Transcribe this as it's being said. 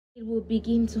It will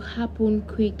begin to happen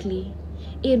quickly.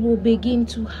 It will begin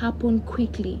to happen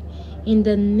quickly in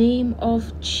the name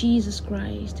of Jesus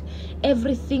Christ.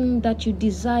 Everything that you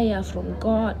desire from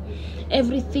God,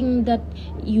 everything that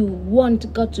you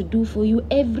want God to do for you,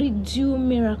 every due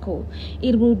miracle,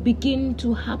 it will begin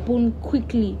to happen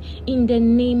quickly in the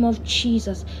name of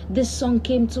Jesus. This song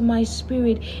came to my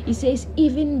spirit. It says,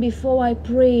 even before I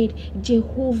prayed,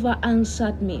 Jehovah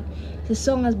answered me. The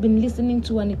song has been listening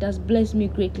to and it has blessed me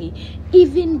greatly.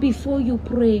 Even before you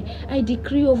pray, I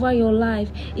decree over your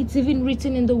life. It's even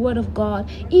written in the word of God.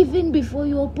 Even before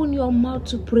you open your mouth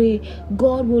to pray,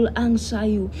 God will answer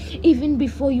you. Even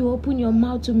before you open your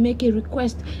mouth to make a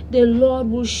request, the Lord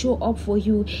will show up for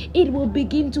you. It will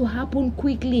begin to happen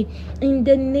quickly in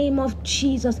the name of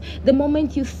Jesus. The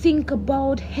moment you think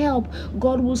about help,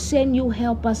 God will send you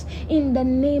helpers in the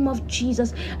name of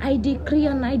Jesus. I decree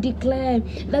and I declare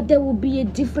that there will be a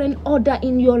different order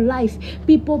in your life.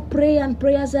 People pray and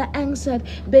prayers are answered,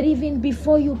 but even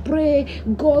before you pray,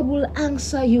 God will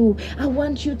answer you. I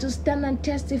want you to stand and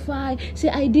testify. Say,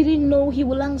 I didn't know He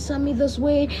will answer me this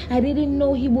way. I didn't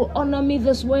know He will honor me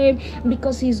this way,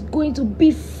 because He's going to,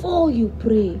 before you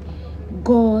pray,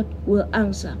 God will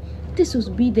answer. This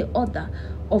will be the order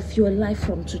of your life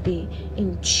from today,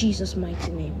 in Jesus'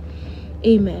 mighty name.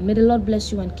 Amen. May the Lord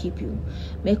bless you and keep you.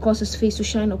 May He cause His face to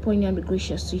shine upon you and be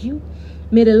gracious to you.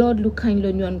 May the Lord look kindly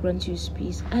on you and grant you His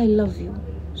peace. I love you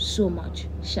so much.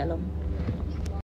 Shalom.